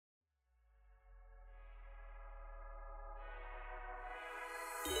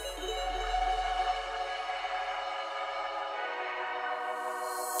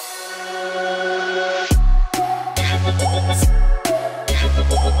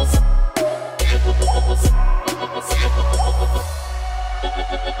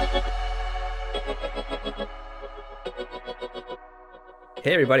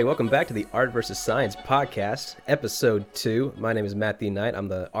Hey everybody, welcome back to the Art vs. Science podcast, episode 2. My name is Matt the Knight. I'm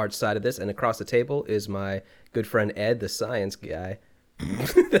the art side of this, and across the table is my good friend Ed, the science guy. I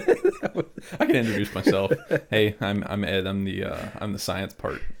can introduce myself. Hey, I'm Ed. I'm the science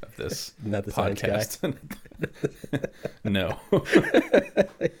part of this Not the podcast. Science guy. No.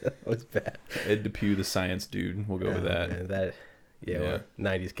 That was bad. Ed Depew, the science dude. We'll go with that. Man, Yeah. well,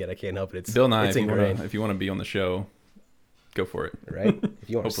 90s kid. I can't help it. It's Bill Nye, It's if ingrained, you want to be on the show, go for it. right? If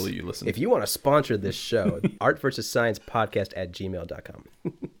you want Hopefully you listen. If you want to sponsor this show, Art vs. Science podcast at gmail.com.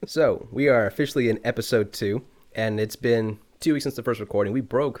 So we are officially in episode 2, and it's been 2 weeks since the first recording. We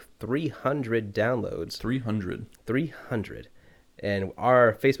broke 300 downloads. 300. 300. And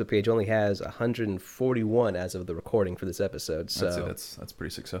our Facebook page only has 141 as of the recording for this episode. So I'd say that's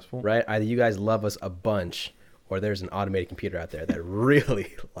pretty successful. right, either you guys love us a bunch, or there's an automated computer out there that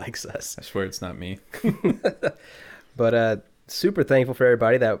really likes us. I swear it's not me. But super thankful for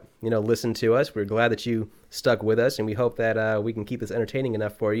everybody that listened to us. We're glad that you stuck with us, and we hope that we can keep this entertaining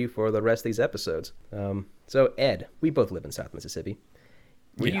enough for you for the rest of these episodes. So Ed, we both live in South Mississippi.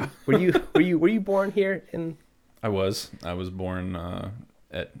 Were you born here in? I was born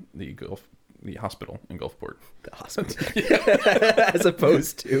at the hospital in Gulfport. The hospital, as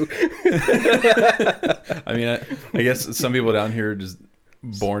opposed to. I mean, I guess some people down here are just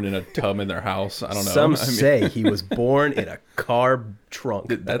born in a tub in their house. I don't know. Some say he was born in a car trunk.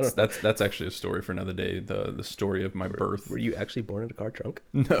 That's actually a story for another day. The story of my birth. Were you actually born in a car trunk?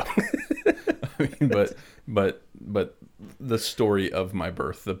 No. I mean, but the story of my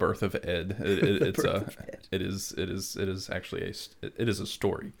birth, the birth of Ed, it is actually a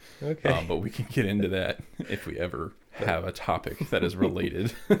story. Okay. But we can get into that if we ever have a topic that is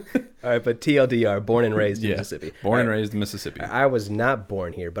related. All right, but TLDR, born and raised in Mississippi. Born and raised in Mississippi. I was not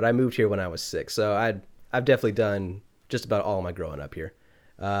born here, but I moved here when I was 6, so I've definitely done just about all my growing up here.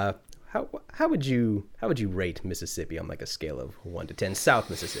 How would you rate Mississippi on like a scale of 1 to 10? South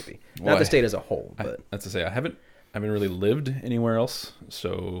Mississippi, not the state as a whole, but that's to say I haven't really lived anywhere else,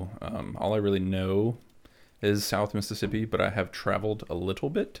 so all I really know is South Mississippi. But I have traveled a little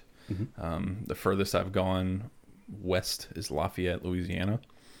bit. Mm-hmm. The furthest I've gone west is Lafayette, Louisiana.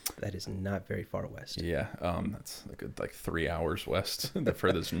 That is not very far west. Yeah, that's a good 3 hours west. The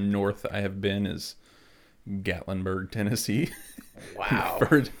furthest north I have been is Gatlinburg, Tennessee. Wow.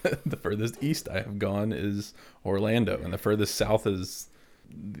 The furthest east I have gone is Orlando, and the furthest south is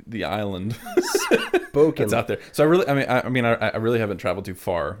the island. Spoken. It's out there. So I really haven't traveled too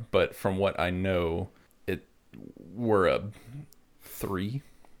far, but from what I know, we're a 3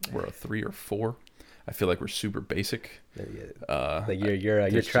 or 4. I feel like we're super basic.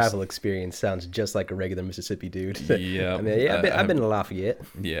 Your travel experience sounds just like a regular Mississippi dude. Yeah. I've been to Lafayette.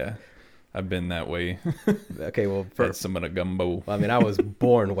 Yeah. I've been that way. Okay, well, had some of a gumbo. I mean, I was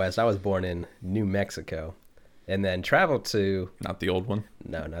born west. I was born in New Mexico, and then traveled to not the old one.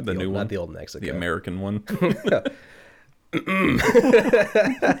 No, not the new old, one. not the old Mexico. The American one.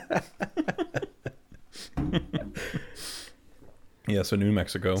 Yeah, so New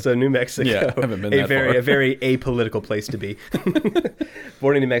Mexico. Yeah, I haven't been that far. A very apolitical place to be.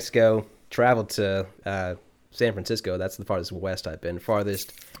 Born in New Mexico, traveled to San Francisco. That's the farthest west I've been.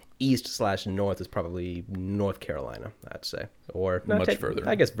 Farthest east/north is probably North Carolina, I'd say. Or much further.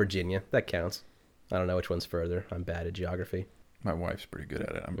 I guess Virginia. That counts. I don't know which one's further. I'm bad at geography. My wife's pretty good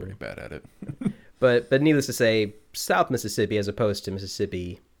at it. I'm pretty bad at it. But needless to say, South Mississippi, as opposed to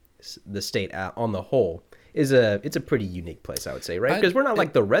Mississippi, the state on the whole, it's a pretty unique place, I would say, right? Because we're not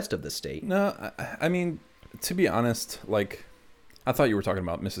like the rest of the state. No, I mean, to be honest, I thought you were talking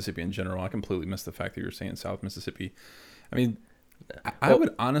about Mississippi in general. I completely missed the fact that you were saying South Mississippi. I mean, I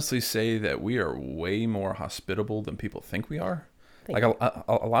would honestly say that we are way more hospitable than people think we are.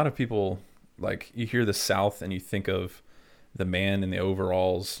 A lot of people, you hear the South and you think of the man in the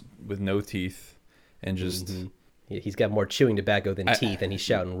overalls with no teeth and just... Mm-hmm. He's got more chewing tobacco than teeth, and he's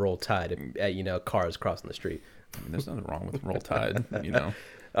shouting "Roll Tide" at cars crossing the street. I mean, there's nothing wrong with Roll Tide,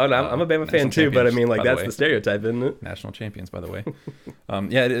 Oh no, I'm a Bama fan too, but I mean, that's the stereotype, isn't it? National champions, by the way.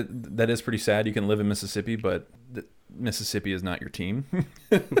 Yeah, that is pretty sad. You can live in Mississippi, but Mississippi is not your team.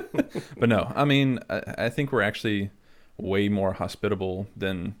 But no, I mean, I think we're actually way more hospitable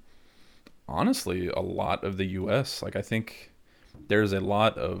than, honestly, a lot of the U.S. I think there's a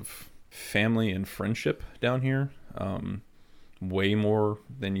lot of family and friendship down here, way more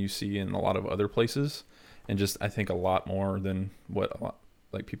than you see in a lot of other places, and just I think a lot more than what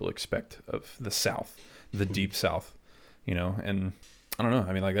people expect of the South, the deep South, and I don't know.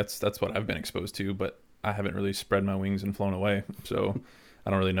 I mean, that's what I've been exposed to, but I haven't really spread my wings and flown away, so I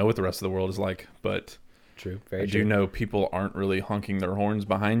don't really know what the rest of the world is like. But True. I Very do true. know people aren't really honking their horns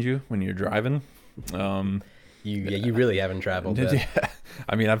behind you when you're driving. You really haven't traveled that. Yeah.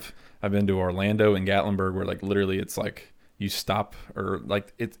 I mean, I've been to Orlando and Gatlinburg where like literally it's like you stop or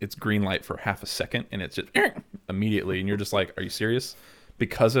like it's green light for half a second and it's just immediately and you're just like, are you serious?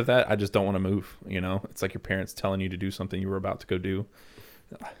 Because of that, I just don't want to move. You know, it's like your parents telling you to do something you were about to go do.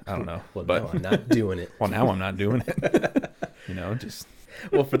 I don't know. Well, but no, I'm not doing it. well, now I'm not doing it. You know, just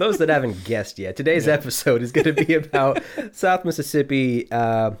Well, for those that haven't guessed yet, today's episode is going to be about South Mississippi,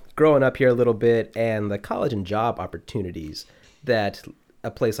 growing up here a little bit, and the college and job opportunities that a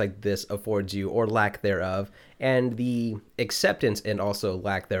place like this affords you, or lack thereof, and the acceptance and also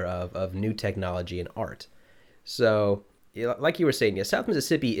lack thereof of new technology and art. So, like you were saying, yeah, South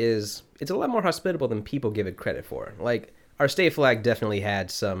Mississippi it's a lot more hospitable than people give it credit for. Like, our state flag definitely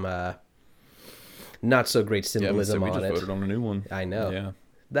had some not so great symbolism we on just it. voted on a new one. I know. Yeah.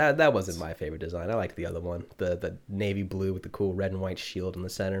 That wasn't my favorite design. I liked the other one, the navy blue with the cool red and white shield in the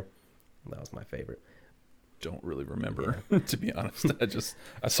center. That was my favorite. Don't really remember, to be honest.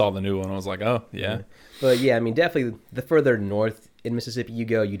 I saw the new one. I was like, oh yeah. But yeah, I mean, definitely the further north in Mississippi you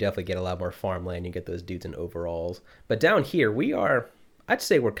go, you definitely get a lot more farmland. You get those dudes in overalls. But down here, I'd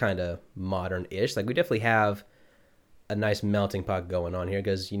say we're kind of modern-ish. Like, we definitely have a nice melting pot going on here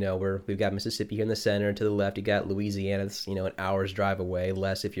because, you know, we've got Mississippi here in the center. To the left, you got Louisiana. It's, you know, an hour's drive away.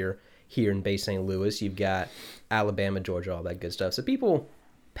 Less if you're here in Bay St. Louis. You've got Alabama, Georgia, all that good stuff. So people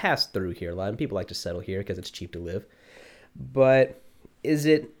pass through here a lot, and people like to settle here because it's cheap to live. But is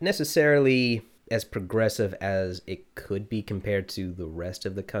it necessarily as progressive as it could be compared to the rest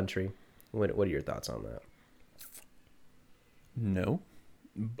of the country? What are your thoughts on that? No,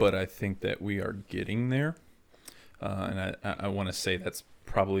 but I think that we are getting there. And I want to say that's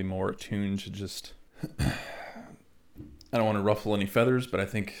probably more attuned to just, I don't want to ruffle any feathers, but I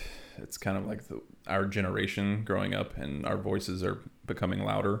think it's kind of like our generation growing up and our voices are becoming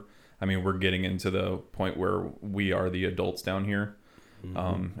louder. I mean, we're getting into the point where we are the adults down here,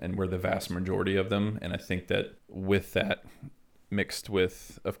 and we're the vast majority of them. And I think that with that mixed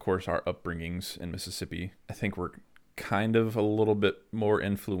with, of course, our upbringings in Mississippi, I think we're kind of a little bit more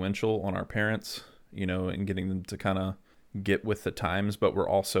influential on our parents, you know, and getting them to kind of get with the times, but we're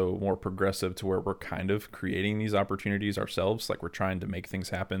also more progressive to where we're kind of creating these opportunities ourselves. Like, we're trying to make things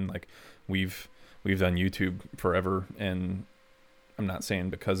happen. Like, we've done YouTube forever, and I'm not saying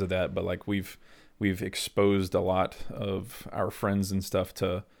because of that, but like we've exposed a lot of our friends and stuff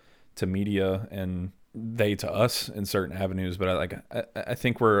to media, and they to us in certain avenues. But I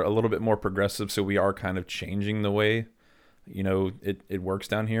think we're a little bit more progressive, so we are kind of changing the way, you know, it works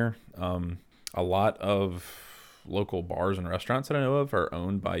down here. A lot of local bars and restaurants that I know of are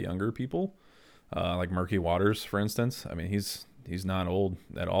owned by younger people, like Murky Waters, for instance. I mean, he's not old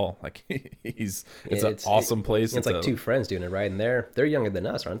at all. Like, it's an awesome place. It's like two friends doing it, right? And they're younger than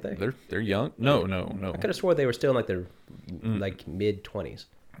us, aren't they? They're young. No. I could have swore they were still in like their like mid-20s.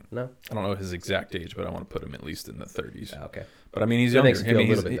 No, I don't know his exact age, but I want to put him at least in the 30s. Okay. But I mean, he's That younger. makes me feel a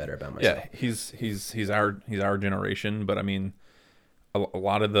little bit better about myself. Yeah, he's our generation. But I mean, a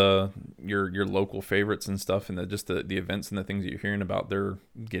lot of your local favorites and stuff, and the events and the things that you're hearing about, they're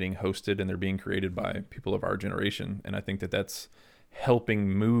getting hosted and they're being created by people of our generation. And I think that that's helping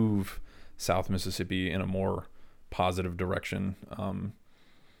move South Mississippi in a more positive direction. And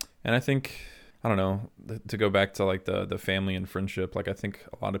I think, I don't know, to go back to like the family and friendship, like I think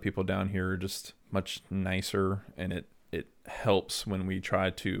a lot of people down here are just much nicer, and it helps when we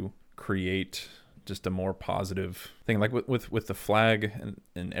try to create just a more positive thing. Like with the flag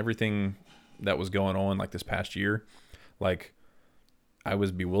and everything that was going on like this past year, like I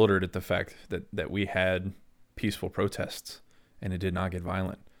was bewildered at the fact that we had peaceful protests and it did not get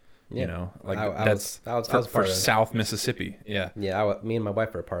violent. Yeah. You know, like I was for South Mississippi. Yeah. Yeah. Me and my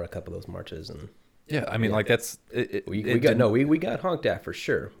wife were a part of a couple of those marches, and yeah, I mean, like that's we got honked at for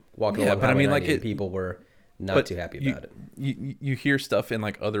sure. Walking along, but I mean, like people were not too happy about it. You hear stuff in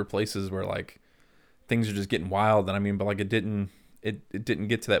like other places where like things are just getting wild, and I mean, but like it didn't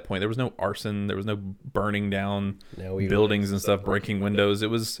get to that point. There was no arson, there was no burning down buildings and stuff, breaking windows. It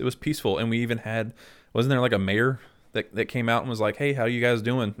was peaceful, and we even had, wasn't there like a mayor that came out and was like, "Hey, how you guys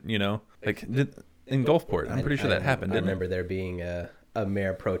doing?" You know, like in Gulfport. I'm pretty sure that happened. I remember there being a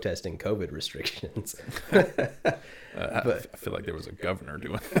mayor protesting COVID restrictions. I feel like there was a governor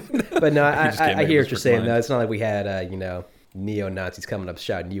doing it. But no, I hear what you're saying. No, it's not like we had neo-Nazis coming up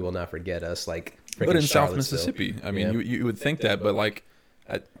shouting, "You will not forget us," like. But in South Mississippi, I mean, you would think that, but like,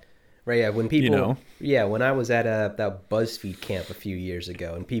 Right, yeah. When people, You know? yeah, when I was at that BuzzFeed camp a few years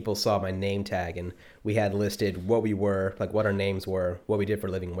ago, and people saw my name tag, and we had listed what we were, like what our names were, what we did for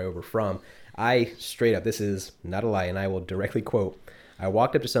a living, where we were from. I straight up, this is not a lie, and I will directly quote. I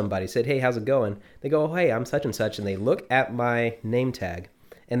walked up to somebody, said, "Hey, how's it going?" They go, "Oh, hey, I'm such and such," and they look at my name tag,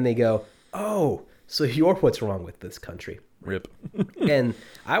 and they go, "Oh, so you're what's wrong with this country." Rip. And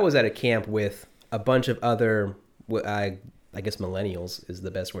I was at a camp with a bunch of other, I guess millennials is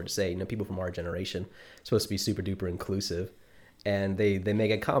the best word to say. You know, people from our generation, supposed to be super duper inclusive, and they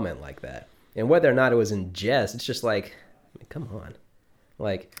make a comment like that. And whether or not it was in jest, it's just like, I mean, come on.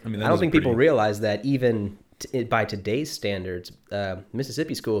 Like, I mean, I don't think people realize that even by today's standards,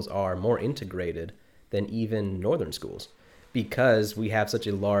 Mississippi schools are more integrated than even northern schools because we have such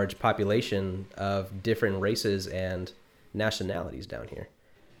a large population of different races and nationalities down here.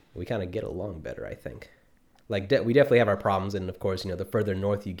 We kind of get along better, I think. Like we definitely have our problems, and of course, you know, the further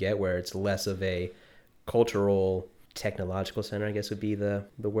north you get, where it's less of a cultural, technological center, I guess would be the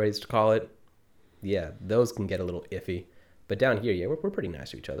ways to call it. Yeah, those can get a little iffy. But down here, yeah, we're pretty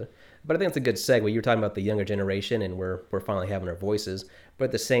nice to each other. But I think it's a good segue. You were talking about the younger generation, and we're finally having our voices. But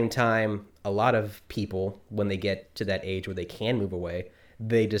at the same time, a lot of people, when they get to that age where they can move away,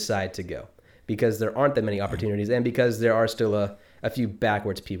 they decide to go because there aren't that many opportunities, and because there are still a few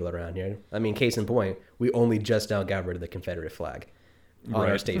backwards people around here. I mean, case in point, we only just now got rid of the Confederate flag on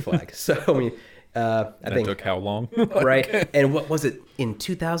our state flag. So, I mean, I think took how long? right? And what was it in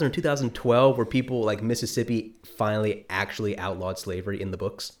 2000 or 2012 where people like Mississippi finally actually outlawed slavery in the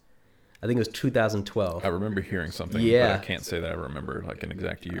books? I think it was 2012. I remember hearing something, Yeah. but I can't say that I remember like an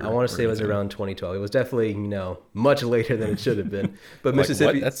exact year. I want to or say it was anything. around 2012. It was definitely, you know, much later than it should have been. But Like,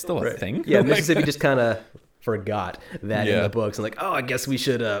 Mississippi, what? That's still a right. thing? Yeah, Like- Mississippi just kind of forgot that in Yeah. the books and like, oh, I guess we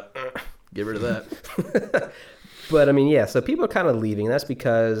should get rid of that. But I mean, yeah, so people are kind of leaving. That's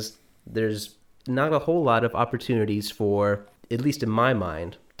because there's not a whole lot of opportunities for, at least in my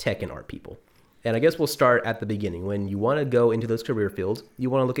mind, tech and art people. And I guess we'll start at the beginning. When you want to go into those career fields,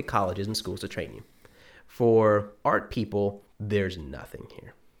 you want to look at colleges and schools to train you. For art people, there's nothing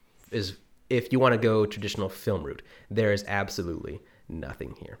here. If you want to go traditional film route, there is absolutely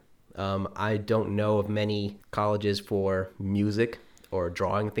nothing here. I don't know of many colleges for music or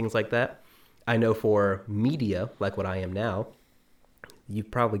drawing, things like that. I know for media, like what I am now,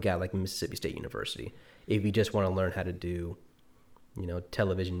 you've probably got like Mississippi State University. If you just want to learn how to do, you know,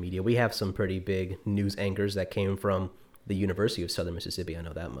 television media, we have some pretty big news anchors that came from the University of Southern Mississippi. I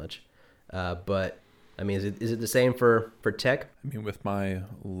know that much. But I mean, is it the same for tech? I mean, with my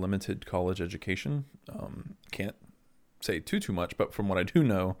limited college education, can't say too much, but from what I do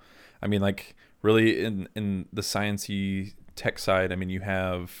know, I mean, like really in the sciencey tech side, I mean, you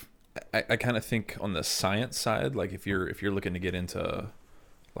have, I kind of think on the science side, like if you're looking to get into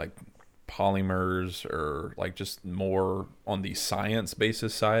like polymers or like just more on the science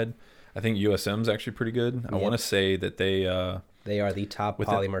basis side, I think USM's actually pretty good. I Yep. want to say that they are the top With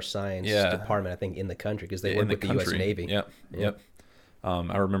the- polymer science department, I think, in the country because they work with the U.S. Navy. Yep.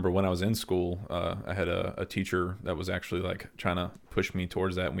 I remember when I was in school, I had a teacher that was actually like trying to push me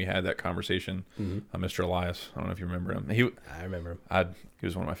towards that, and we had that conversation. Mr. Elias, I don't know if you remember him. I remember him. He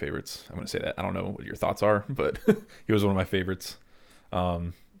was one of my favorites. I'm going to say that. I don't know what your thoughts are, but he was one of my favorites.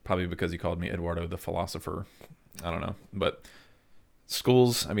 Probably because he called me Eduardo the philosopher. I don't know, but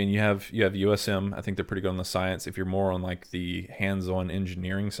schools, I mean, you have USM. I think they're pretty good on the science. If you're more on like the hands-on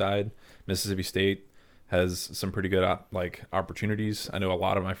engineering side, Mississippi State has some pretty good like opportunities. I know a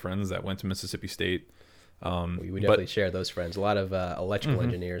lot of my friends that went to Mississippi State. We definitely share those friends. A lot of electrical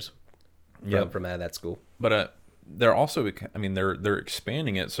engineers from out of that school. But they're also, I mean, they're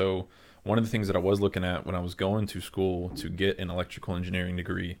expanding it. So one of the things that I was looking at when I was going to school to get an electrical engineering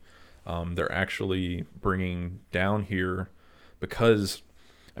degree, they're actually bringing down here because,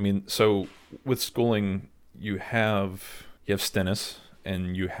 I mean, so with schooling, you have Stennis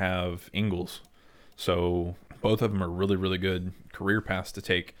and you have Ingalls. So both of them are really, really good career paths to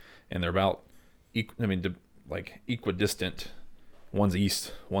take, and they're about, equidistant. One's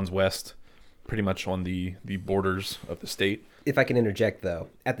east, one's west, pretty much on the borders of the state. If I can interject, though,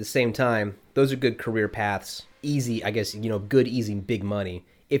 at the same time, those are good career paths. Easy, I guess, good, easy, big money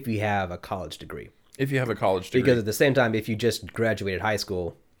if you have a college degree. If you have a college degree. Because at the same time, if you just graduated high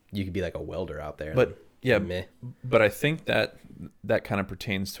school, you could be like a welder out there. But yeah, meh. but I think that kind of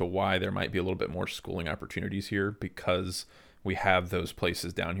pertains to why there might be a little bit more schooling opportunities here, because we have those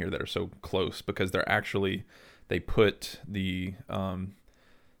places down here that are so close, because they put the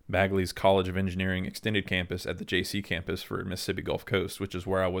Bagley's College of Engineering Extended Campus at the JC campus for Mississippi Gulf Coast, which is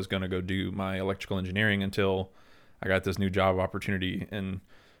where I was going to go do my electrical engineering until I got this new job opportunity in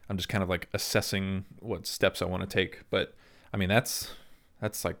I'm just kind of like assessing what steps I want to take. But I mean, that's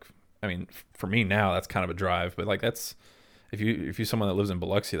like, I mean, for me now, that's kind of a drive, but like that's, if you're someone that lives in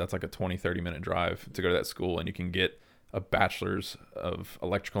Biloxi, that's like a 20-30 minute drive to go to that school, and you can get a bachelor's of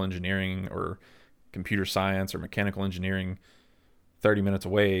electrical engineering or computer science or mechanical engineering 30 minutes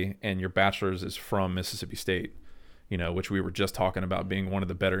away, and your bachelor's is from Mississippi State, you know, which we were just talking about being one of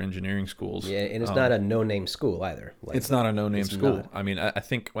the better engineering schools. Yeah, and it's not a no-name school either. Like, it's not a no-name school. Not. I mean, I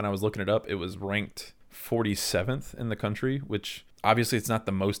think when I was looking it up, it was ranked 47th in the country, which obviously it's not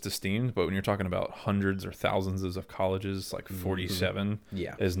the most esteemed, but when you're talking about hundreds or thousands of colleges, like 47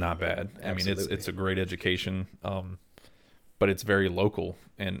 is not bad. I mean, it's a great education, but it's very local.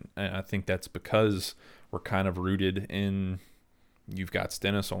 And I think that's because we're kind of rooted in, you've got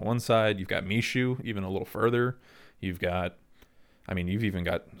Stennis on one side, you've got Michoud even a little further. You've even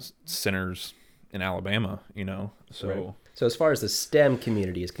got centers in Alabama, you know, so. Right. So as far as the STEM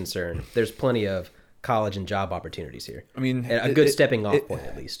community is concerned, there's plenty of college and job opportunities here. I mean, and a good stepping off point,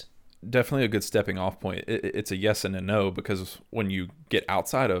 at least. Definitely a good stepping off point. It's a yes and a no, because when you get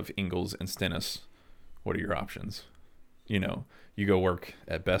outside of Ingalls and Stennis, what are your options? You know, you go work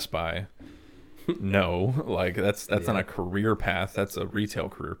at Best Buy. No, like that's not a career path. That's a retail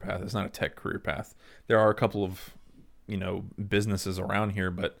career path. It's not a tech career path. There are a couple of, you know, businesses around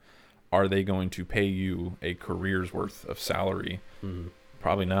here, but are they going to pay you a career's worth of salary? Mm-hmm.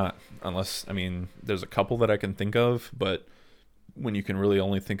 Probably not, unless, I mean, there's a couple that I can think of, but when you can really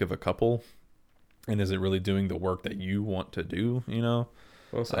only think of a couple, and is it really doing the work that you want to do, you know?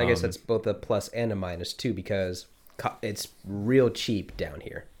 Well, so I guess that's both a plus and a minus too, because it's real cheap down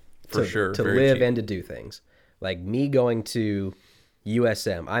here. For sure. To live cheap and to do things. Like me going to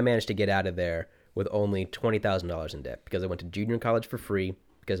USM, I managed to get out of there with only $20,000 in debt, because I went to junior college for free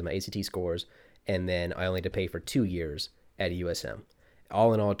because of my ACT scores, and then I only had to pay for 2 years at USM.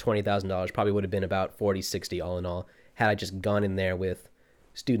 All in all, $20,000 probably would have been about 40, 60 all in all, had I just gone in there with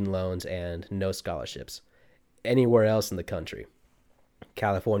student loans and no scholarships. Anywhere else in the country,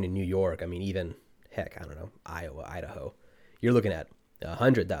 California, New York, I mean, even, heck, I don't know, Iowa, Idaho, you're looking at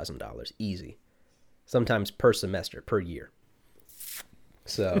 $100,000 easy, sometimes per semester, per year.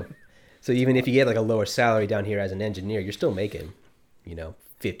 So even if you get like a lower salary down here as an engineer, you're still making, you know,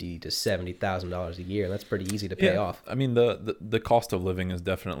 $50,000 to $70,000 a year. That's pretty easy to pay off. I mean, the cost of living is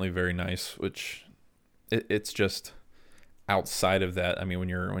definitely very nice, which it's just outside of that. I mean, when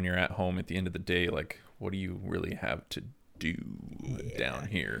you're at home at the end of the day, like, what do you really have to do down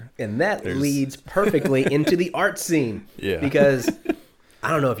here? And that leads perfectly into the art scene. Yeah. Because I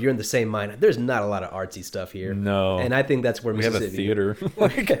don't know if you're in the same mind. There's not a lot of artsy stuff here. No. And I think that's where we have a theater.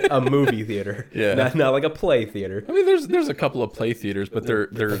 A movie theater. Yeah. Not like a play theater. I mean, there's a couple of play theaters, but they're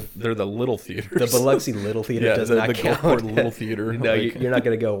the little theaters. The Biloxi Little Theater does not count. The Little Theater. No, you're not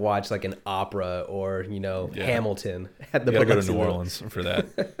going to go watch like an opera or, you know, Hamilton at the Biloxi. You got to go to New Little. Orleans for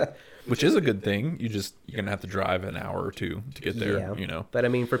that. Which is a good thing. You're going to have to drive an hour or two to get there, you know. But I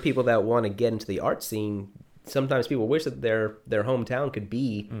mean, for people that want to get into the art scene, sometimes people wish that their hometown could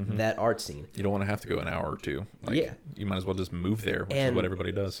be that art scene. You don't want to have to go an hour or two. Like, you might as well just move there, which is what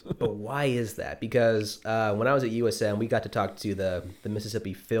everybody does. But why is that? Because when I was at USM, we got to talk to the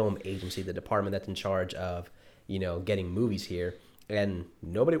Mississippi Film Agency, the department that's in charge of, you know, getting movies here. And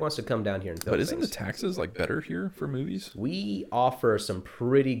nobody wants to come down here and film But isn't things. the taxes like better here for movies? We offer some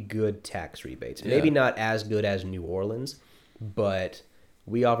pretty good tax rebates. Maybe not as good as New Orleans, but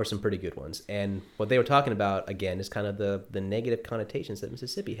we offer some pretty good ones. And what they were talking about, again, is kind of the negative connotations that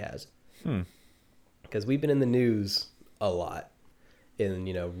Mississippi has. Because we've been in the news a lot in,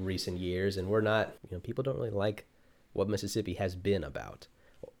 you know, recent years, and we're not, you know, people don't really like what Mississippi has been about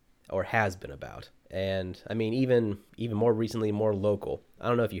or has been about. And I mean, even more recently, more local. I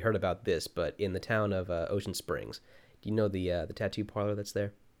don't know if you heard about this, but in the town of Ocean Springs, do you know the tattoo parlor that's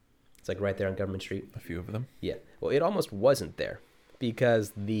there? It's like right there on Government Street. A few of them. Yeah. Well, it almost wasn't there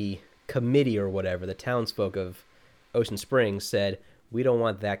because the committee or whatever, the townsfolk of Ocean Springs said, we don't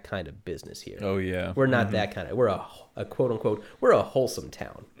want that kind of business here. Oh, yeah. We're not that kind of, we're a quote unquote, we're a wholesome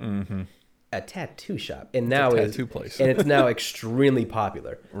town. Mm-hmm. A tattoo shop, and now it's a tattoo place, and it's now extremely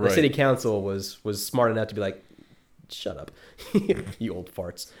popular. Right. The city council was smart enough to be like, "Shut up, you old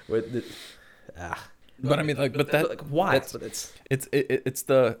farts." But I mean, why? It's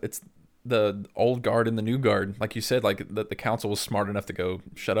the old guard and the new guard, like you said. Like the council was smart enough to go,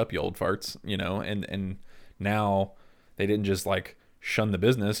 "Shut up, you old farts," you know, and now they didn't just like shun the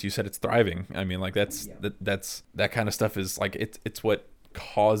business. You said it's thriving. I mean, like that's that kind of stuff is like it's what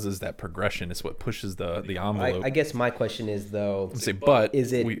causes that progression. It's what pushes the envelope. I guess my question is though,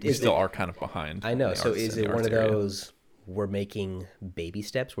 we we still are kind of behind. I know. So is it one of those we're making baby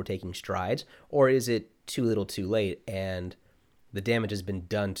steps, we're taking strides, or is it too little too late and the damage has been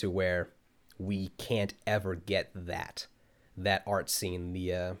done to where we can't ever get that art scene,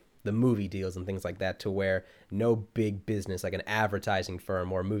 the movie deals and things like that, to where no big business like an advertising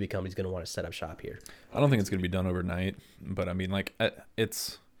firm or a movie company is going to want to set up shop here? I don't think it's going to be done overnight, but I mean, like,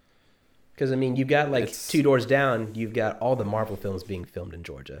 it's... Because, I mean, you've got, like, 2 doors down, you've got all the Marvel films being filmed in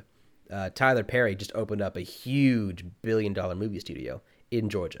Georgia. Tyler Perry just opened up a huge billion-dollar movie studio in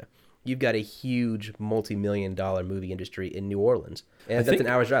Georgia. You've got a huge multi-million-dollar movie industry in New Orleans. And that's an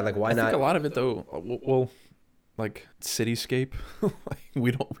hour's drive. Like, why not? I think a lot of it, though, well, like, cityscape, like,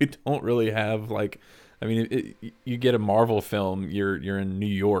 we don't really have, like, I mean, you get a Marvel film, you're in New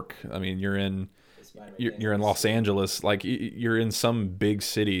York. I mean, you're in Los Angeles. Like, you're in some big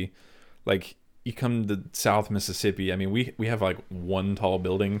city. Like, you come to South Mississippi, I mean, we have like one tall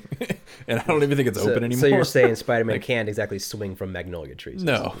building, and I don't even think it's open anymore. So you're saying Spider-Man can't exactly swing from magnolia trees?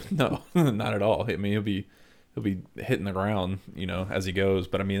 No, not at all. I mean, he'll be hitting the ground, you know, as he goes.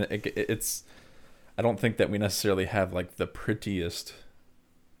 But I mean, it's I don't think that we necessarily have like the prettiest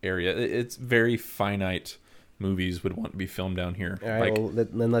area. It's very finite. Movies would want to be filmed down here. All right, well,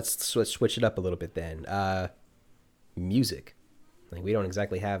 then let's switch it up a little bit then. Music. Like, we don't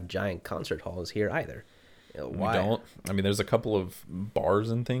exactly have giant concert halls here either. You know, why? We don't. I mean, there's a couple of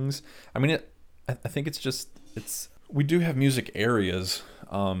bars and things. I mean, I think we do have music areas.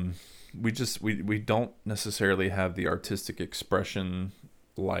 We don't necessarily have the artistic expression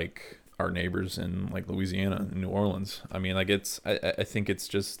like our neighbors in like Louisiana and New Orleans. I mean, like, I think it's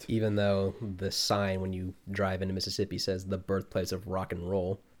just, even though the sign when you drive into Mississippi says the birthplace of rock and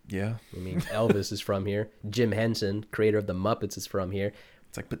roll. Yeah. I mean, Elvis is from here. Jim Henson, creator of the Muppets, is from here.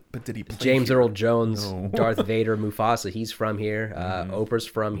 It's like, but did he play James here? Earl Jones, No. Darth Vader, Mufasa, he's from here. Oprah's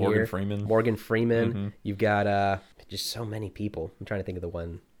from here. Morgan Freeman. Mm-hmm. You've got just so many people. I'm trying to think of the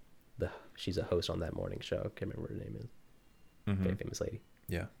one. She's a host on that morning show. I can't remember what her name is. Mm-hmm. Very famous lady.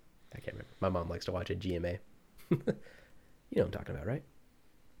 Yeah. I can't remember. My mom likes to watch it, GMA. You know what I'm talking about, right?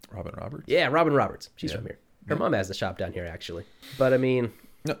 Robin Roberts? Yeah, Robin Roberts. She's from here. Her mom has the shop down here, actually. But, I mean...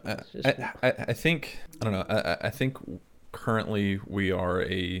 No, I think, I don't know. I think currently we are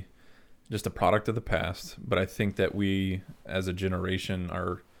just a product of the past, but I think that we as a generation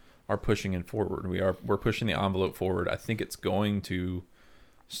are pushing it forward. We're pushing the envelope forward. I think it's going to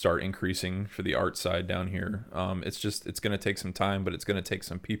start increasing for the art side down here. It's going to take some time, but it's going to take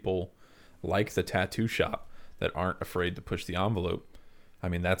some people like the tattoo shop that aren't afraid to push the envelope. I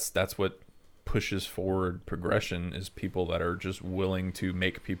mean, that's what pushes forward progression, is people that are just willing to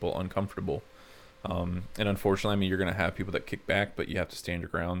make people uncomfortable. And unfortunately, I mean, you're going to have people that kick back, but you have to stand your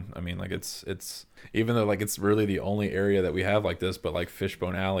ground. I mean, like, it's even though like it's really the only area that we have like this, but like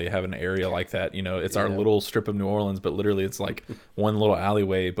Fishbone Alley, have an area like that, you know, it's our little strip of New Orleans, but literally it's like one little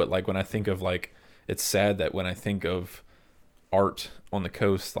alleyway. But like, when I think of, like, it's sad that when I think of art on the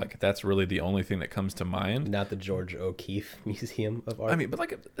coast, like, that's really the only thing that comes to mind. Not the George O'Keeffe Museum of Art. I mean, but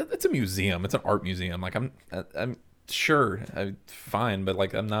like, it's a museum. It's an art museum. Like, I'm sure, fine, but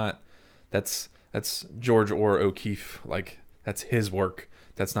like, I'm not. That's George or O'Keeffe. Like, that's his work.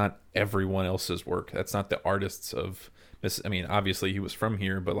 That's not everyone else's work. That's not the artists of this. I mean, obviously he was from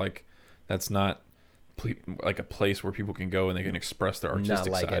here, but like, that's not like a place where people can go and they can express their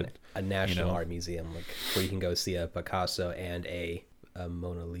artistic not like side. a national art museum, like where you can go see a Picasso and a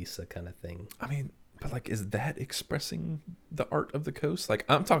Mona Lisa kind of thing. I mean, but like, is that expressing the art of the coast? Like,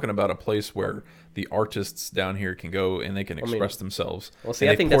 I'm talking about a place where the artists down here can go and they can express themselves. Well, see,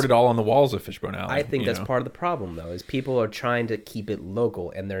 and I think poured it all on the walls of Fishbone Alley. I think that's part of the problem, though, is people are trying to keep it local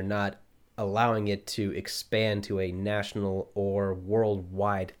and they're not allowing it to expand to a national or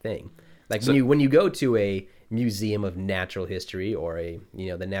worldwide thing. Like, when you go to a museum of natural history or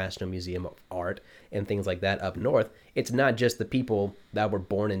the National Museum of Art and things like that up north, it's not just the people that were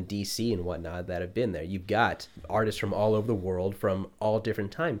born in DC and whatnot that have been there. You've got artists from all over the world from all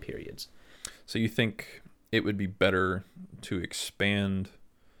different time periods. So you think it would be better to expand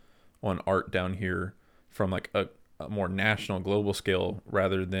on art down here from like a more national, global scale,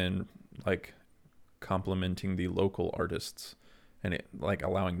 rather than like complementing the local artists and like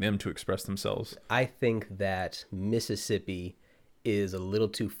allowing them to express themselves? I think that Mississippi is a little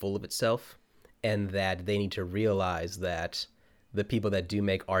too full of itself, and that they need to realize that the people that do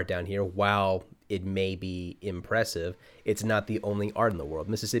make art down here, while it may be impressive, it's not the only art in the world.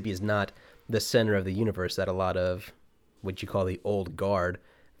 Mississippi is not the center of the universe that a lot of what you call the old guard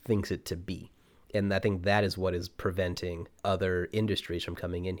thinks it to be. And I think that is what is preventing other industries from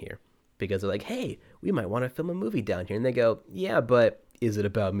coming in here. Because they're like, hey, we might want to film a movie down here. And they go, yeah, but is it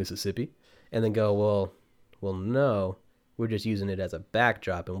about Mississippi? And then go, well, no, We're just using it as a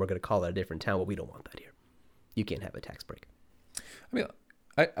backdrop, and we're going to call it a different town. But we don't want that here. You can't have a tax break. I mean,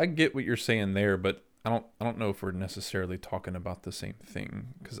 I get what you're saying there, but I don't know if we're necessarily talking about the same thing,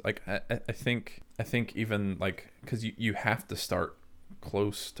 because like I think even like, because you have to start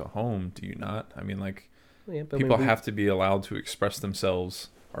close to home, do you not? I mean, like, Yeah, but people have to be allowed to express themselves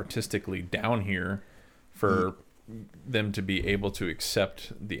artistically down here for them to be able to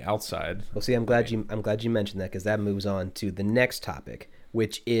accept the outside. Well, see, I'm glad you mentioned that, because that moves on to the next topic,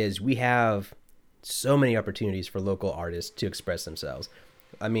 which is we have so many opportunities for local artists to express themselves.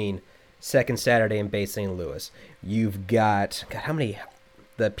 I mean, Second Saturday in Bay St. Louis. You've got, God, how many?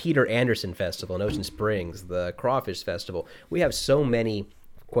 The Peter Anderson Festival in Ocean Springs, the Crawfish Festival. We have so many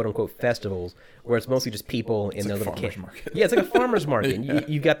quote unquote festivals where it's mostly just people in their little farmer's market. Yeah, it's like a farmer's market.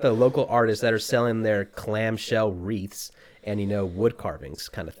 You got the local artists that are selling their clamshell wreaths and, you know, wood carvings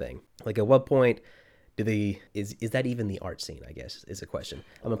kind of thing. Like, at what point is that even the art scene, I guess, is a question.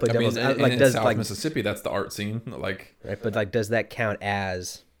 I'm gonna play devil's in South Mississippi, that's the art scene. Like, right, but like, does that count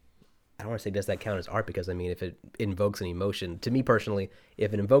as, I don't want to say does that count as art, because I mean, if it invokes an emotion, to me personally,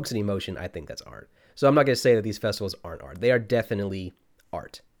 if it invokes an emotion, I think that's art. So I'm not going to say that these festivals aren't art. They are definitely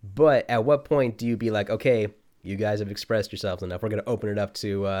art. But at what point do you be like, okay, you guys have expressed yourselves enough, we're going to open it up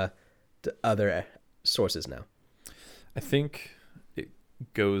to other sources now? I think it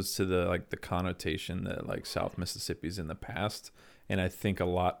goes to the connotation that like South Mississippi's in the past, and I think a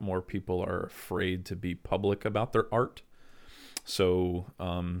lot more people are afraid to be public about their art. So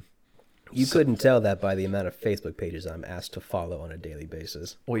you couldn't tell that by the amount of Facebook pages I'm asked to follow on a daily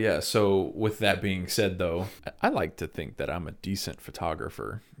basis. Well, yeah. So with that being said, though, I like to think that I'm a decent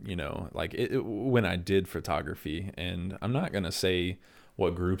photographer, you know, like when I did photography, and I'm not going to say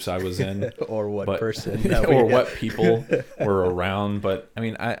what groups I was in or what person or what people were around. But I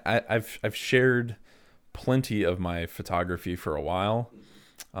mean, I've shared plenty of my photography for a while.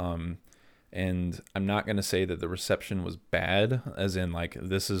 And I'm not going to say that the reception was bad, as in like,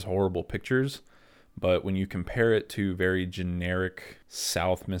 this is horrible pictures. But when you compare it to very generic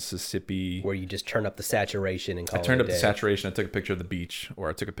South Mississippi, where you just turn up the saturation and call it a day. I turned up the saturation. I took a picture of the beach, or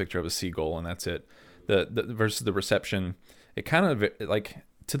I took a picture of a seagull, and that's it. The versus the reception, it kind of like,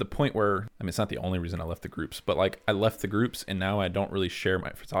 to the point where, I mean, it's not the only reason I left the groups, but like, I left the groups and now I don't really share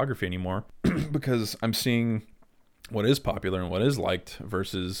my photography anymore because I'm seeing what is popular and what is liked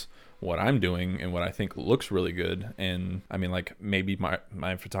versus what I'm doing and what I think looks really good. And I mean, like, maybe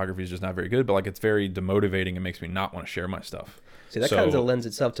my photography is just not very good, but like, it's very demotivating and makes me not want to share my stuff. See, that kind of lends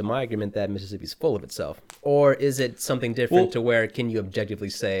itself to my argument that Mississippi's full of itself. Or is it something different to where can you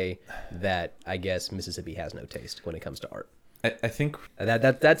objectively say that, I guess, Mississippi has no taste when it comes to art? I think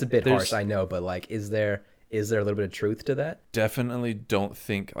that's a bit harsh, I know, but like, is there a little bit of truth to that? Definitely don't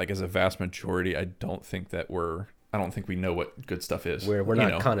think, like, as a vast majority, I don't think we know what good stuff is. We're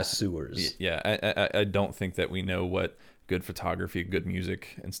not connoisseurs. Yeah, I don't think that we know what good photography, good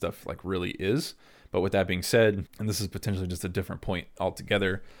music, and stuff like really is. But with that being said, and this is potentially just a different point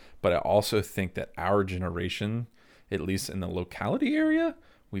altogether, but I also think that our generation, at least in the locality area,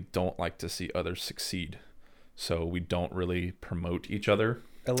 we don't like to see others succeed. So we don't really promote each other.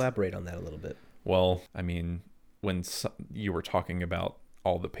 Elaborate on that a little bit. Well, I mean, when you were talking about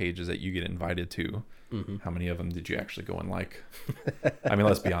all the pages that you get invited to, how many of them did you actually go and like? I mean,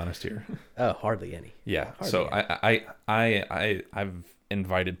 let's be honest here. Oh, hardly any. Yeah. Hardly so any. I've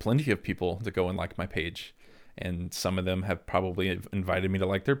invited plenty of people to go and like my page, and some of them have probably invited me to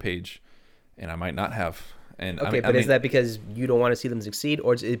like their page, and I might not have. And okay, is that because you don't want to see them succeed,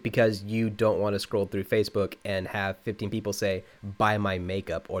 or is it because you don't want to scroll through Facebook and have 15 people say, "Buy my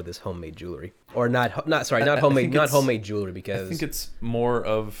makeup or this homemade jewelry," or not homemade jewelry? Because I think it's more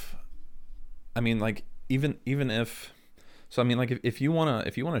of, I mean, like, even if, so I mean, like, if you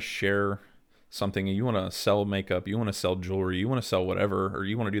wanna share something and you wanna sell makeup, you wanna sell jewelry, you wanna sell whatever, or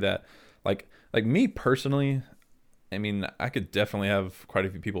you wanna do that, like me personally. I mean, I could definitely have quite a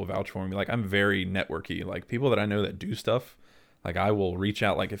few people vouch for me. Like, I'm very networky. Like, people that I know that do stuff, like, I will reach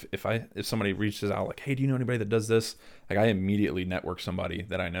out. Like, if somebody reaches out, like, hey, do you know anybody that does this? Like, I immediately network somebody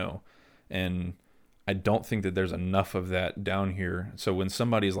that I know. And I don't think that there's enough of that down here. So when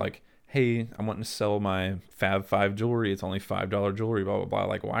somebody's like, hey, I want to sell my Fab 5 jewelry, it's only $5 jewelry, blah, blah, blah.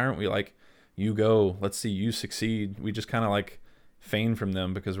 Like, why aren't we like, you go, let's see you succeed. We just kind of like feign from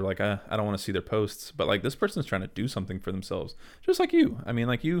them because we're like, I don't want to see their posts. But like, this person's trying to do something for themselves, just like you. I mean,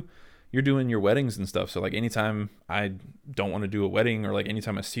 like, you're doing your weddings and stuff. So like, anytime I don't want to do a wedding, or like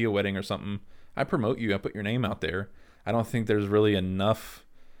anytime I see a wedding or something, I promote you. I put your name out there. I don't think there's really enough.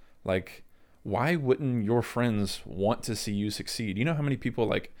 Like, why wouldn't your friends want to see you succeed? You know how many people,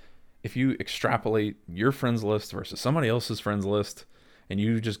 like, if you extrapolate your friends list versus somebody else's friends list, and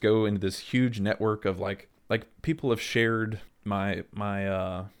you just go into this huge network of like people have shared my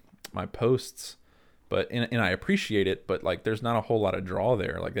posts, but and I appreciate it, but like there's not a whole lot of draw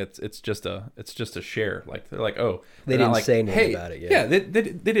there. Like it's just a share. Like they're like, oh, they didn't like, say anything hey, about it. Yeah, they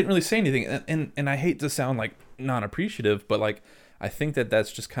didn't really say anything, and I hate to sound like non-appreciative, but like I think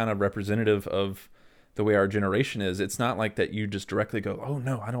that's just kind of representative of the way our generation is. It's not like that you just directly go, oh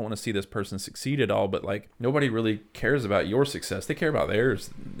no, I don't want to see this person succeed at all, but like nobody really cares about your success. They care about theirs.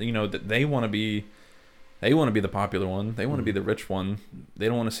 You know, that they want to be the popular one. They want to be the rich one. They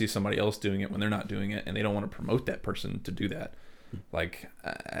don't want to see somebody else doing it when they're not doing it, and they don't want to promote that person to do that. Like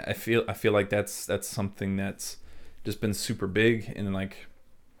I feel like that's something that's just been super big, and like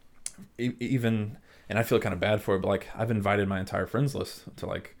even, and I feel kind of bad for it, but like I've invited my entire friends list to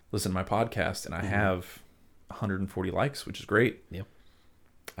like listen to my podcast, and I have 140 likes, which is great. Yep.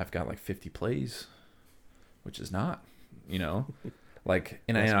 I've got like 50 plays, which is not, like,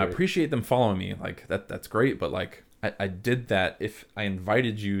 and I appreciate them following me. Like that's great. But like, I did that. If I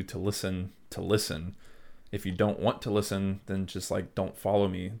invited you to listen, if you don't want to listen, then just like, don't follow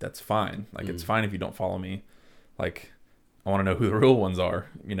me. That's fine. Like, it's fine if you don't follow me. Like, I want to know who the real ones are,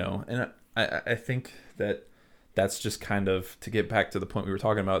 and I think that's just kind of, to get back to the point we were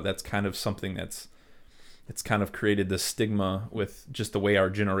talking about, that's kind of something it's kind of created this stigma with just the way our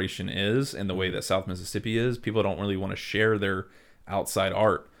generation is and the way that South Mississippi is. People don't really want to share their outside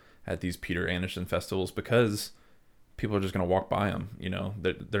art at these Peter Anderson festivals because people are just going to walk by them.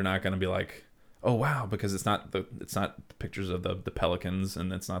 They're not going to be like, oh wow, because it's not the pictures of the pelicans,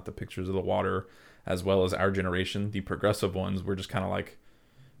 and it's not the pictures of the water, as well as our generation, the progressive ones. We're just kind of like,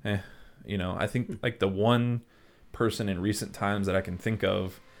 I think like the one person in recent times that I can think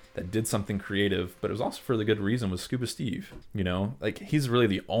of that did something creative, but it was also for the good reason, was Scuba Steve. Like he's really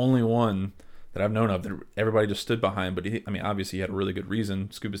the only one that I've known of that everybody just stood behind. But obviously he had a really good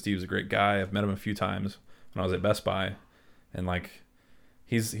reason. Scuba Steve's a great guy. I've met him a few times when I was at Best Buy, and like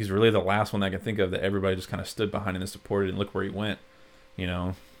he's really the last one that I can think of that everybody just kind of stood behind and supported, and look where he went.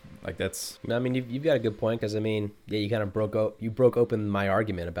 Like that's. You've got a good point, because you kind of broke open my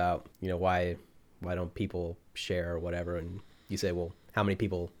argument about why don't people share or whatever, and you say, well, how many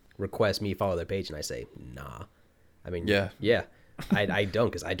people request me follow their page, and I say, nah. Yeah. I don't,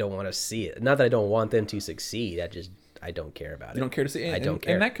 because I don't want to see it. Not that I don't want them to succeed. I don't care about it. You don't care to see it. I don't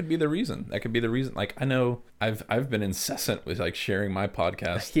care. And that could be the reason. Like, I know I've been incessant with like sharing my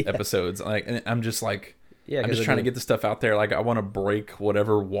podcast episodes. Like, and I'm just like, I'm just trying to get the stuff out there. Like, I want to break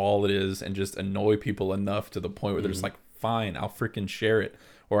whatever wall it is and just annoy people enough to the point where they're just like, fine, I'll freaking share it,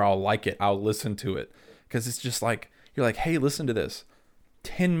 or I'll like it, I'll listen to it. Because it's just like, you're like, hey, listen to this.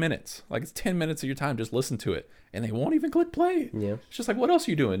 10 minutes. Like, it's 10 minutes of your time. Just listen to it. And they won't even click play. Yeah. It's just like, what else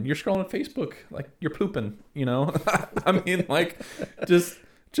are you doing? You're scrolling on Facebook. Like, you're pooping, like, just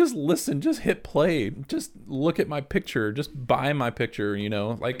listen. Just hit play. Just look at my picture. Just buy my picture,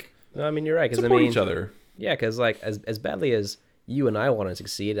 like. You're right. Support each other. Yeah, because like as badly as you and I want to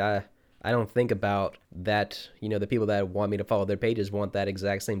succeed, I don't think about that. The people that want me to follow their pages want that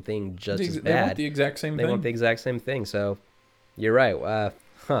exact same thing just as bad. They want the exact same thing. They want the exact same thing. So you're right.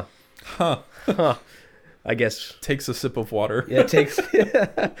 I guess. Takes a sip of water. Yeah, it takes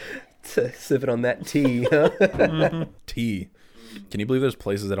sipping on that tea. Tea. Can you believe there's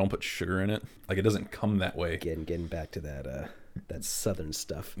places that don't put sugar in it? Like, it doesn't come that way. Getting back to that southern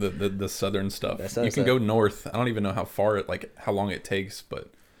stuff. The southern stuff. You can go north. I don't even know how long it takes,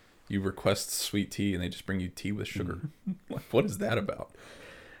 but you request sweet tea and they just bring you tea with sugar. Like, what is that about?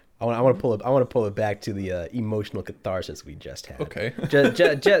 I want to pull it back to the emotional catharsis we just had. Okay.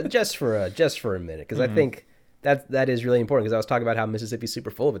 just for a minute, because I think that is really important, because I was talking about how Mississippi's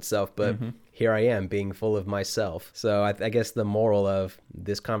super full of itself, but here I am being full of myself. So I guess the moral of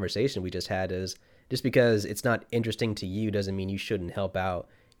this conversation we just had is, just because it's not interesting to you doesn't mean you shouldn't help out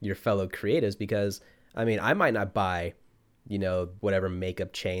your fellow creatives, because I might not buy whatever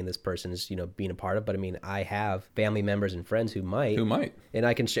makeup chain this person is being a part of, but I have family members and friends who might, and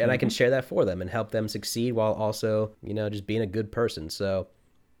I can share and I can share that for them and help them succeed while also just being a good person. So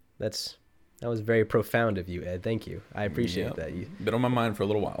that was very profound of you, Ed. Thank you. I appreciate that. You been on my mind for a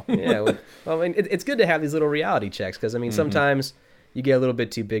little while. Yeah, well, it's good to have these little reality checks, because sometimes you get a little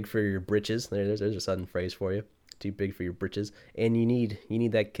bit too big for your britches. There's a sudden phrase for you. Too big for your britches, and you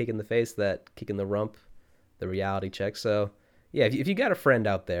need that kick in the face, that kick in the rump, the reality check. So yeah, if you got a friend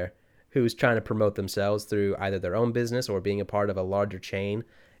out there who's trying to promote themselves through either their own business or being a part of a larger chain,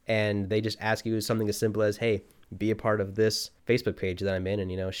 and they just ask you something as simple as, hey, be a part of this Facebook page that I'm in,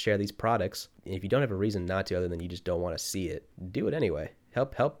 and share these products. And if you don't have a reason not to, other than you just don't want to see it, do it anyway.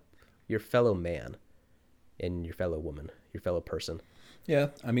 Help your fellow man and your fellow woman, your fellow person. Yeah,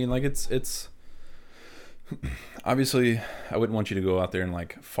 I mean, like it's obviously I wouldn't want you to go out there and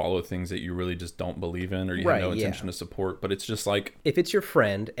like follow things that you really just don't believe in or you have no intention to support. But it's just like, if it's your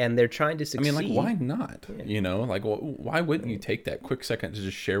friend and they're trying to succeed, I mean, like, why not? Yeah. You know, like, why wouldn't you take that quick second to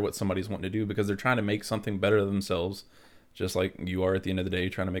just share what somebody's wanting to do because they're trying to make something better of themselves, just like you are at the end of the day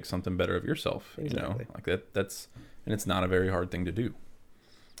trying to make something better of yourself. Exactly. You know, like that's and it's not a very hard thing to do.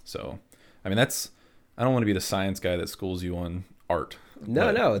 So, I mean, I don't want to be the science guy that schools you on art.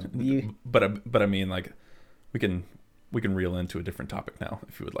 But I mean, like, we can reel into a different topic now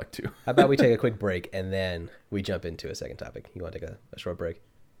if you would like to. How about we take a quick break and then we jump into a second topic? You want to take a short break?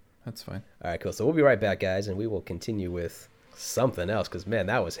 That's fine. All right, cool. So we'll be right back, guys, and we will continue with something else because, man,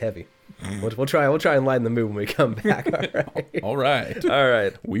 that was heavy. We'll try and lighten the mood when we come back. All right. All right. All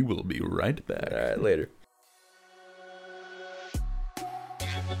right. We will be right back. All right, later.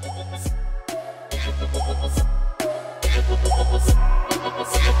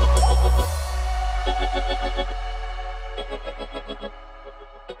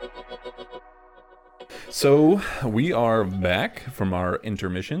 So we are back from our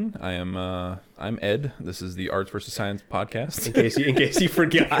intermission. I'm Ed. This is the Arts versus Science podcast. In case you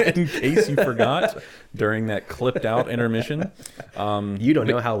forgot. In case you forgot during that clipped out intermission. You don't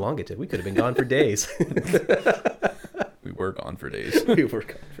know how long it took. We could have been gone for days. We were gone for days. We were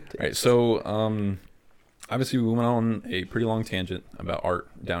gone for days. All right. So obviously we went on a pretty long tangent about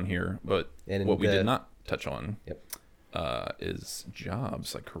art down here, but what we did not touch on is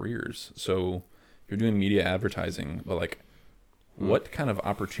jobs, like careers. So you're doing media advertising, but like what kind of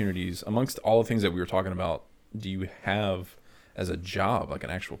opportunities amongst all the things that we were talking about do you have as a job, like an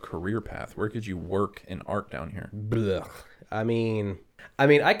actual career path? Where could you work in art down here? Blah. I mean,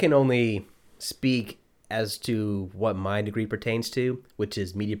 I can only speak as to what my degree pertains to, which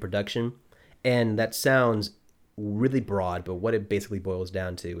is media production. And that sounds really broad, but what it basically boils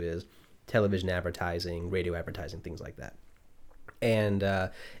down to is television advertising, radio advertising, things like that. And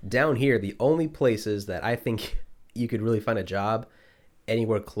down here, the only places that I think you could really find a job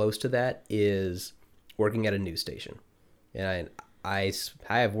anywhere close to that is working at a news station. And I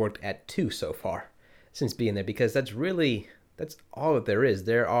have worked at 2 so far since being there because that's all that there is.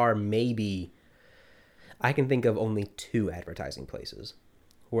 There are I can think of only 2 advertising places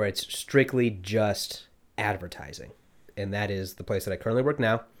where it's strictly just advertising. And that is the place that I currently work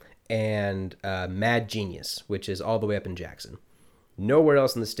now and Mad Genius, which is all the way up in Jackson. Nowhere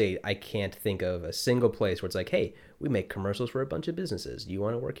else in the state, I can't think of a single place where it's like, hey, we make commercials for a bunch of businesses. You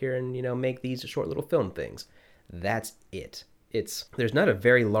want to work here and, make these short little film things. That's it. There's not a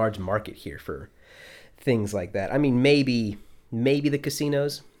very large market here for things like that. I mean, maybe the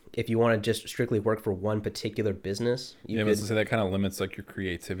casinos, if you want to just strictly work for one particular business. I was to say that kind of limits like your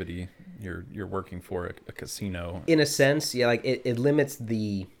creativity. You're working for a casino. In a sense, yeah, like it limits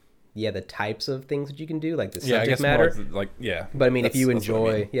the types of things that you can do, like the subject matter. But I mean, if you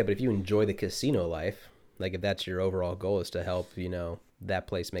enjoy the casino life, like if that's your overall goal is to help, that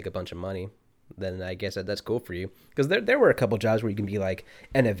place make a bunch of money, then I guess that's cool for you. Because there were a couple jobs where you can be like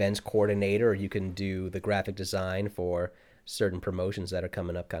an events coordinator, or you can do the graphic design for certain promotions that are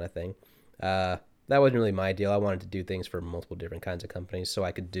coming up, kind of thing. That wasn't really my deal. I wanted to do things for multiple different kinds of companies, so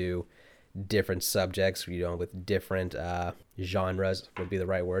I could do different subjects, with different genres would be the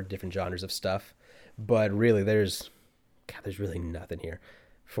right word, different genres of stuff. But really, there's really nothing here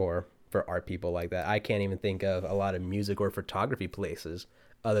for art people like that. I can't even think of a lot of music or photography places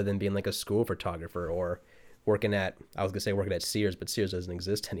other than being like a school photographer or working at Sears, but Sears doesn't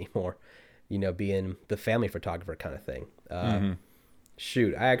exist anymore. Being the family photographer kind of thing.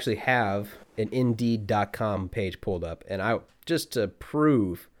 Shoot, I actually have an Indeed.com page pulled up, and just to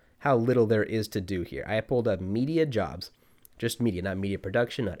prove how little there is to do here, I pulled up media jobs, just media, not media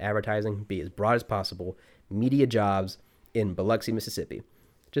production, not advertising, be as broad as possible, media jobs in Biloxi, Mississippi,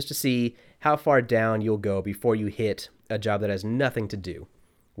 just to see how far down you'll go before you hit a job that has nothing to do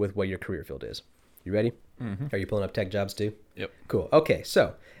with what your career field is. You ready? Mm-hmm. Are you pulling up tech jobs too? Yep. Cool. Okay,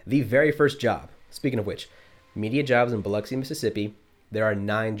 so the very first job, speaking of which, media jobs in Biloxi, Mississippi, there are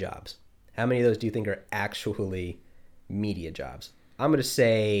 9 jobs. How many of those do you think are actually media jobs? I'm going to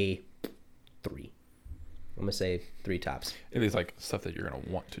say 3. I'm going to say 3 tops. It is like stuff that you're going to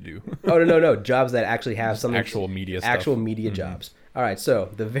want to do. Oh, no. Jobs that actually have some actual media stuff. Actual media jobs. All right, so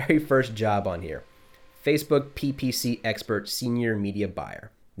the very first job on here, Facebook PPC expert senior media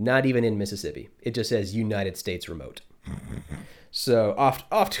buyer. Not even in Mississippi. It just says United States remote. So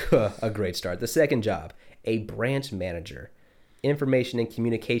off to a great start. The second job, a branch manager, information and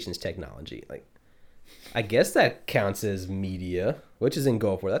communications technology. Like, I guess that counts as media, which is in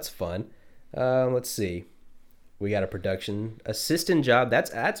Gulfport. That's fun. Let's see. We got a production assistant job.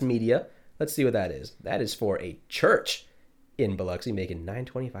 That's media. Let's see what that is. That is for a church in Biloxi, making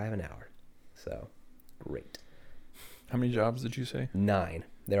 $9.25 an hour. So, great. How many jobs did you say? 9.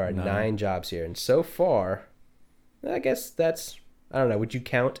 There are 9 jobs here, and so far, I guess that's, I don't know. Would you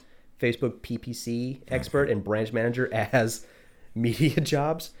count Facebook PPC expert and branch manager as media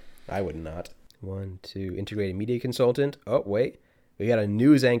jobs? I would not. 1, 2, integrated media consultant. Oh, wait. We got a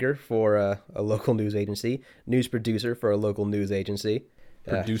news anchor for a local news agency, news producer for a local news agency.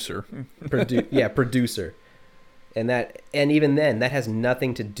 Producer. Producer. And even then, that has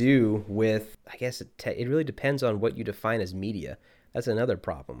nothing to do with, I guess it really depends on what you define as media. That's another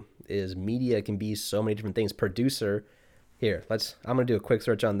problem, is media can be so many different things. Producer, here, I'm going to do a quick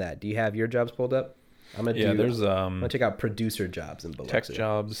search on that. Do you have your jobs pulled up? I'm going to check out producer jobs in Biloxi. Tech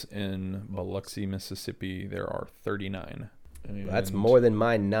jobs in Biloxi, Mississippi, there are 39. That's more than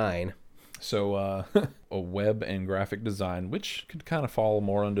my 9. So a web and graphic design, which could kind of fall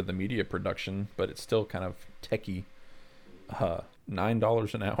more under the media production, but it's still kind of techie.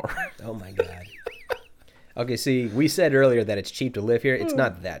 $9 an hour. Oh my God. Okay, see, we said earlier that it's cheap to live here. It's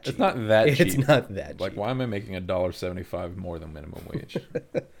not that cheap. It's not that cheap. It's not that cheap. Like, why am I making $1.75 more than minimum wage?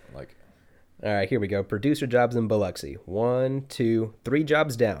 Like, all right, here we go. Producer jobs in Biloxi. 1, 2, 3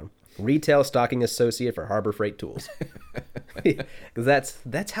 jobs down. Retail stocking associate for Harbor Freight Tools. Because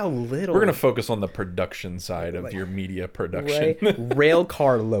that's how little. We're gonna focus on the production side of your media production. Right? Rail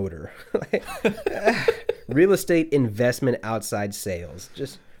car loader. Real estate investment outside sales.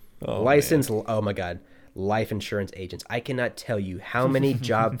 Just licensed. Man. Oh my God. Life insurance agents. I cannot tell you how many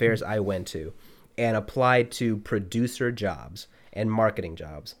job fairs I went to and applied to producer jobs and marketing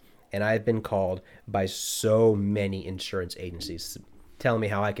jobs. And I've been called by so many insurance agencies telling me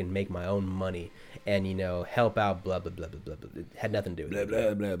how I can make my own money and, help out, blah, blah, blah, blah, blah, blah. It had nothing to do with it.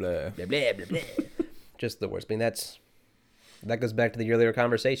 Blah, blah, blah. Blah, blah, blah, blah. Just the worst. I mean, that goes back to the earlier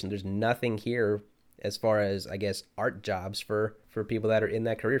conversation. There's nothing here as far as, I guess, art jobs for people that are in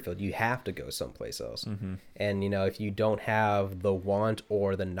that career field. You have to go someplace else. Mm-hmm. And, if you don't have the want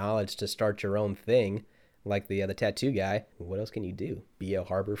or the knowledge to start your own thing, like the tattoo guy, what else can you do? Be a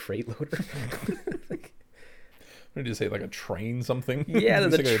Harbor Freight loader? What did you say, like a train something? Yeah,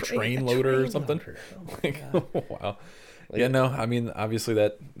 like a train loader or something. Oh wow. Yeah, no, I mean, obviously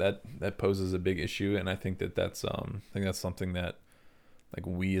that poses a big issue, and I think that's something that, like,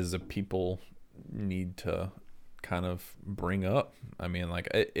 we as a people need to kind of bring up. I mean, like,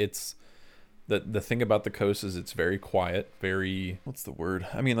 it's the thing about the coast is it's very quiet, very, what's the word?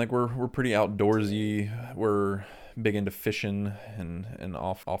 I mean, like, we're pretty outdoorsy. We're big into fishing and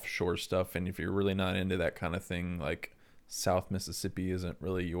offshore stuff, and if you're really not into that kind of thing, like, South Mississippi isn't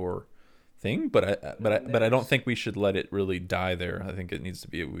really your thing. But I don't think we should let it really die there. I think it needs to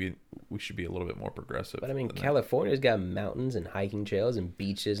be we should be a little bit more progressive. But I mean, California's got mountains and hiking trails and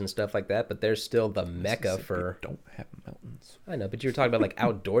beaches and stuff like that, but there's still the mecca for. Don't have mountains. I know, but you were talking about, like,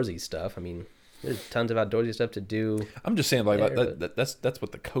 outdoorsy stuff. I mean, there's tons of outdoorsy stuff to do. I'm just saying, like, that's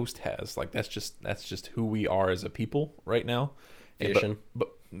what the coast has. Like, that's just who we are as a people right now. Fishing, but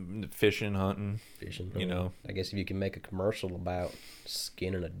fishing, hunting, I guess if you can make a commercial about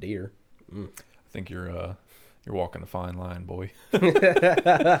skinning a deer. I think you're walking a fine line, boy.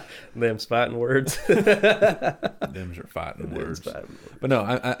 Them's fighting words. Them's are fighting words. But no,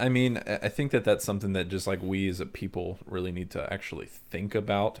 I mean, I think that's something that just, like, we as a people really need to actually think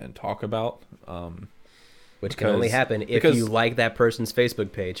about and talk about. Which can only happen if you like that person's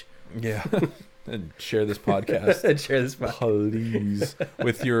Facebook page. Yeah. And share this podcast. Please.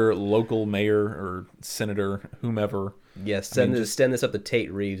 With your local mayor or senator, whomever. Yes, send this up to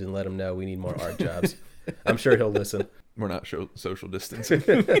Tate Reeves and let him know we need more art jobs. I'm sure he'll listen. We're not social distancing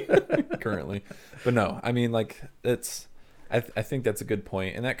currently. But no, I mean, like, I think that's a good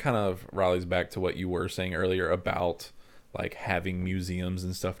point. And that kind of rallies back to what you were saying earlier about, like, having museums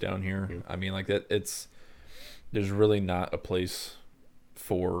and stuff down here. Mm-hmm. I mean, like, there's really not a place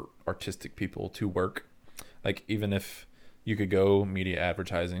for artistic people to work. Like, even if you could go media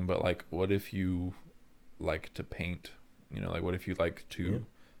advertising, but, like, what if you like to paint? Like, what if you like to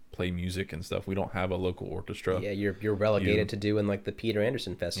play music and stuff? We don't have a local orchestra. Yeah, you're relegated to doing, like, the Peter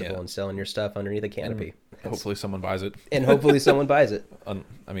Anderson Festival and selling your stuff underneath a canopy. Hopefully someone buys it. And hopefully someone buys it.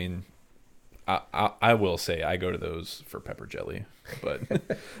 I mean, I will say I go to those for pepper jelly,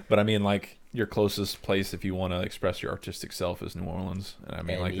 but I mean, like, your closest place if you want to express your artistic self is New Orleans, and I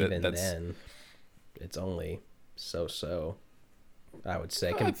mean, and like, even then, it's only so. I would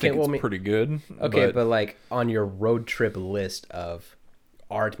say. I think it's pretty good. Okay, but like, on your road trip list of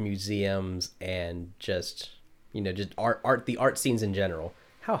art museums and just just the art scenes in general,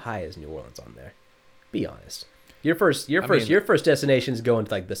 how high is New Orleans on there? Be honest. Your first destination is going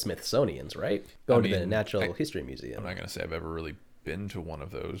to like the Smithsonian's, right? Going to the Natural History Museum. I'm not gonna say I've ever really been to one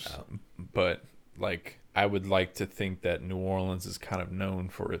of those, but like I would like to think that New Orleans is kind of known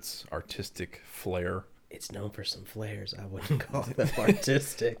for its artistic flair. It's known for some flares. I wouldn't call them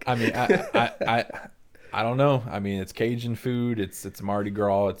artistic. I mean, I don't know. I mean, it's Cajun food, it's Mardi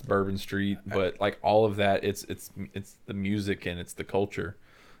Gras, it's Bourbon Street, but like all of that, it's the music and it's the culture.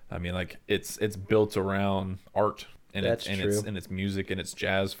 I mean, like it's built around art and it's music and it's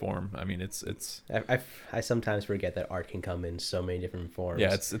jazz form. I mean, it's. I sometimes forget that art can come in so many different forms.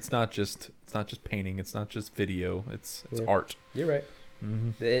 Yeah, it's not just painting. It's not just video. It's art. You're right.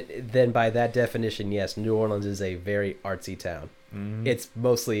 Mm-hmm. Then by that definition, yes, New Orleans is a very artsy town. Mm-hmm. It's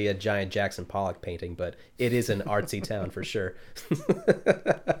mostly a giant Jackson Pollock painting, but it is an artsy town for sure.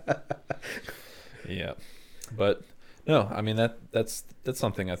 Yeah, but no, I mean that's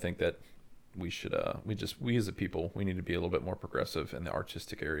something I think that we should we as a people, we need to be a little bit more progressive in the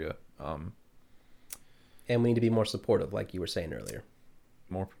artistic area, and we need to be more supportive, like you were saying earlier.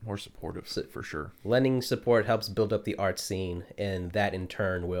 More supportive, for sure. Lending support helps build up the art scene, and that in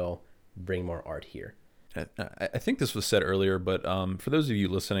turn will bring more art here. I think this was said earlier, but for those of you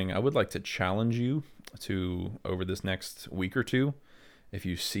listening, I would like to challenge you to, over this next week or two, if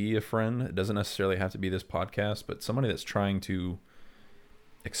you see a friend, it doesn't necessarily have to be this podcast, but somebody that's trying to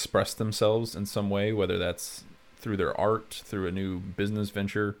express themselves in some way, whether that's through their art, through a new business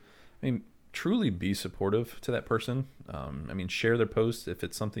venture, I mean, truly be supportive to that person. I mean, share their post. If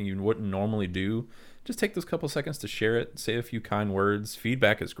it's something you wouldn't normally do, just take those couple seconds to share it. Say a few kind words.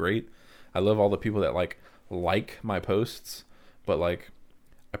 Feedback is great. I love all the people that like my posts, but like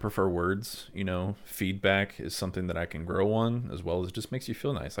I prefer words. Feedback is something that I can grow on, as well as it just makes you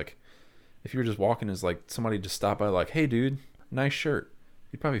feel nice. Like if you're just walking, as like somebody just stopped by, like, "Hey, dude, nice shirt,"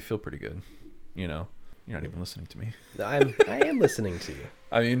 you'd probably feel pretty good. You're not even listening to me. I am listening to you.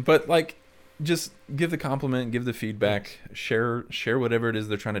 I mean, but like, just give the compliment, give the feedback, share whatever it is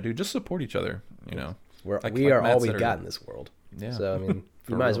they're trying to do. Just support each other. We are all we've got in this world. Yeah. So I mean,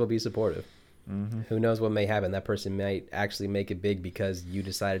 you might as well be supportive. Mm-hmm. Who knows what may happen? That person might actually make it big because you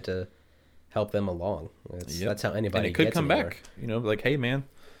decided to help them along. That's how anybody. And it could gets come anywhere. back. Like, hey man,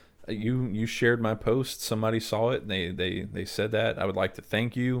 you shared my post. Somebody saw it. And they said that. I would like to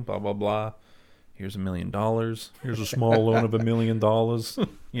thank you. Blah blah blah. Here's $1 million. Here's a small loan of $1 million.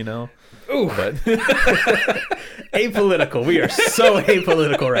 Ooh, but apolitical. We are so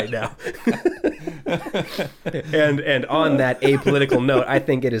apolitical right now. and on that apolitical note, I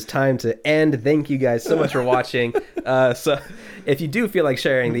think it is time to end. Thank you guys so much for watching. So if you do feel like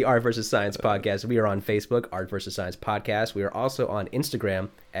sharing the Art vs. Science podcast, we are on Facebook, Art vs. Science podcast. We are also on Instagram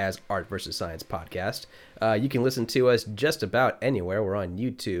as Art vs. Science podcast. You can listen to us just about anywhere. We're on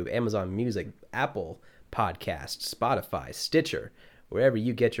YouTube, Amazon Music, Apple Podcasts, Spotify, Stitcher, wherever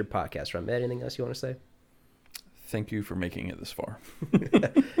you get your podcast from. Ed, anything else you want to say? Thank you for making it this far.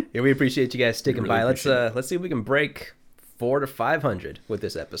 Yeah, we appreciate you guys sticking really by. Let's see if we can break 400 to 500 with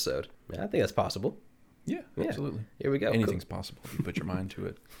this episode. I think that's possible. Yeah, absolutely. Here we go. Anything's possible if you put your mind to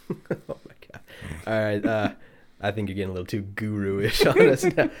it. Oh my god. All right. I think you're getting a little too guru-ish on us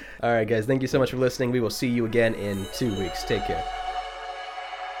now. All right, guys. Thank you so much for listening. We will see you again in 2 weeks. Take care.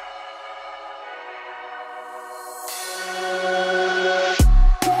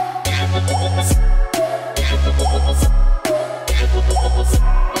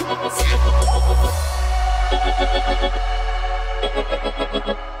 Thank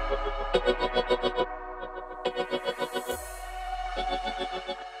you.